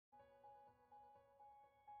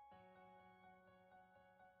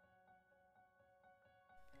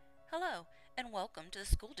Hello, and welcome to the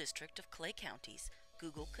School District of Clay County's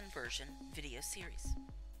Google Conversion video series.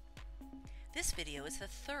 This video is the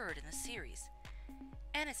third in the series,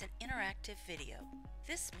 and it's an interactive video.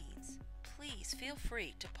 This means please feel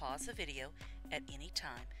free to pause the video at any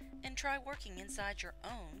time and try working inside your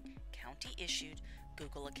own county-issued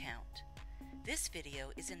Google account. This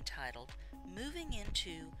video is entitled Moving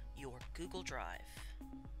into Your Google Drive.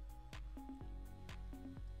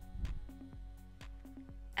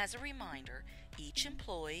 As a reminder, each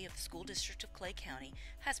employee of the School District of Clay County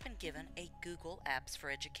has been given a Google Apps for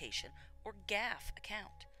Education, or GAF,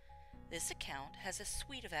 account. This account has a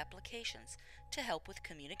suite of applications to help with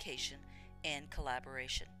communication and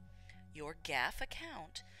collaboration. Your GAF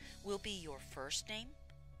account will be your first name,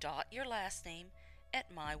 your last name,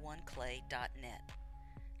 at myoneclay.net.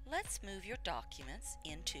 Let's move your documents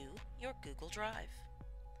into your Google Drive.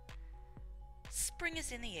 Spring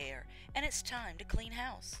is in the air, and it's time to clean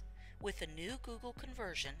house. With the new Google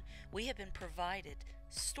conversion, we have been provided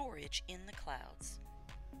storage in the clouds.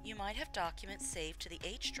 You might have documents saved to the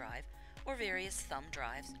H drive or various thumb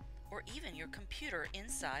drives, or even your computer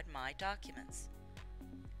inside My Documents.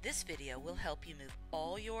 This video will help you move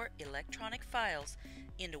all your electronic files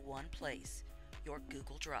into one place, your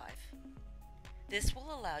Google Drive. This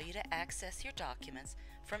will allow you to access your documents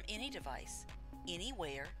from any device,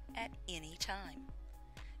 anywhere, at any time.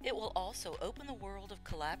 It will also open the world of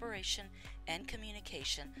collaboration and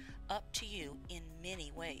communication up to you in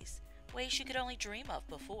many ways you could only dream of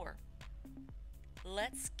before.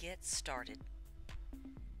 Let's get started.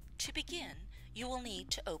 To begin, you will need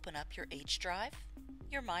to open up your H drive,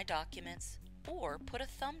 your My Documents, or put a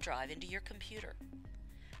thumb drive into your computer.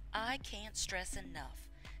 I can't stress enough,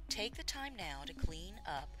 take the time now to clean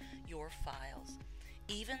up your files.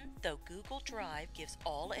 Even though Google Drive gives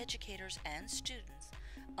all educators and students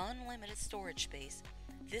unlimited storage space,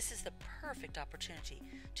 this is the perfect opportunity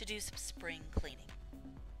to do some spring cleaning.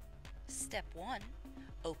 Step 1.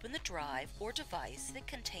 Open the drive or device that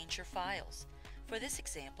contains your files. For this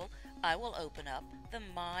example, I will open up the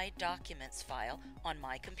My Documents file on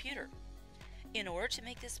my computer. In order to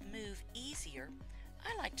make this move easier,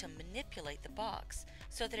 I like to manipulate the box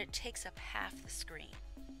so that it takes up half the screen.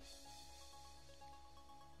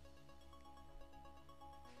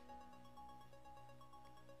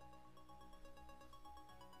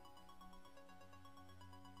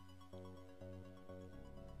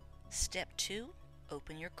 Step 2.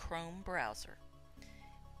 Open your Chrome browser.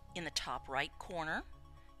 In the top right corner,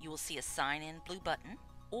 you will see a Sign In blue button,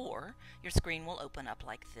 or your screen will open up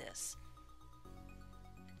like this.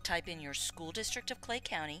 Type in your School District of Clay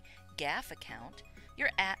County GAF account, your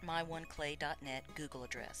 @myoneclay.net Google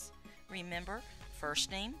address. Remember,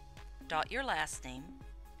 first name, your last name,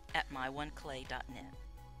 @myoneclay.net.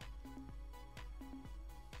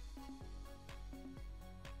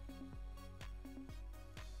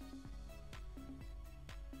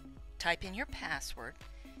 Type in your password.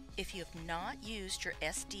 If you have not used your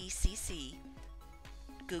SDCC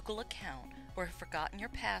Google account or have forgotten your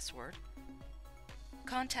password,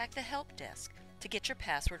 contact the help desk to get your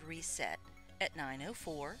password reset at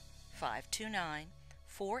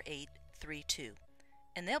 904-529-4832,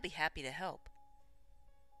 and they'll be happy to help.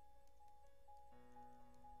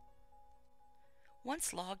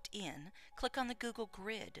 Once logged in, click on the Google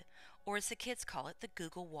Grid, or as the kids call it, the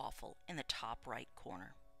Google Waffle, in the top right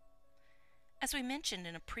corner. As we mentioned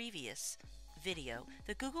in a previous video,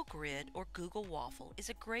 the Google Grid or Google Waffle is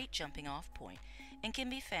a great jumping off point and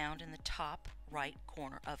can be found in the top right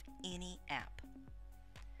corner of any app.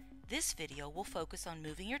 This video will focus on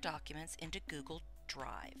moving your documents into Google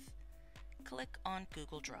Drive. Click on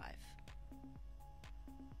Google Drive.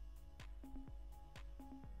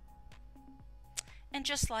 And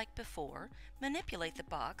just like before, manipulate the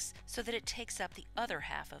box so that it takes up the other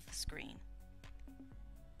half of the screen.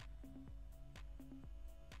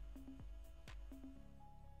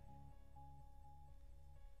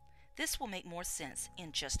 This will make more sense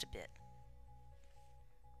in just a bit.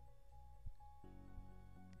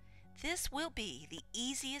 This will be the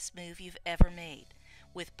easiest move you've ever made.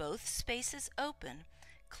 With both spaces open,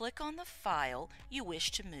 click on the file you wish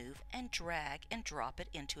to move and drag and drop it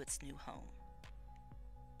into its new home.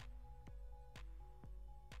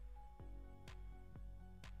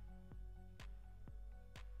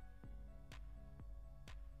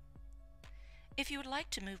 If you would like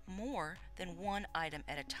to move more than one item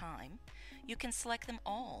at a time, you can select them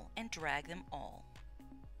all and drag them all.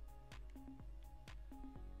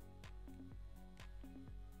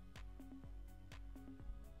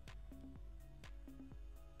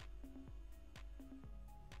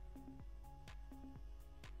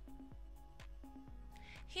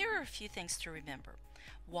 Here are a few things to remember.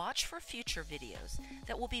 Watch for future videos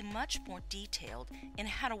that will be much more detailed in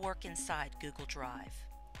how to work inside Google Drive.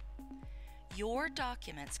 Your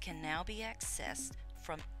documents can now be accessed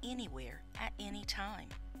from anywhere at any time.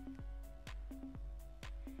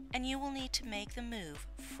 And you will need to make the move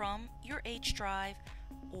from your H drive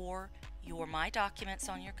or your My Documents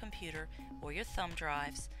on your computer or your thumb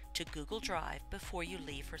drives to Google Drive before you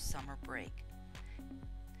leave for summer break.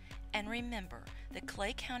 And remember, the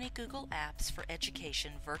Clay County Google Apps for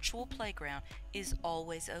Education Virtual Playground is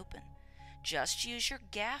always open. Just use your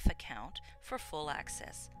GAF account for full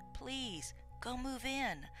access. Please, go move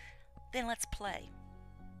in. Then let's play.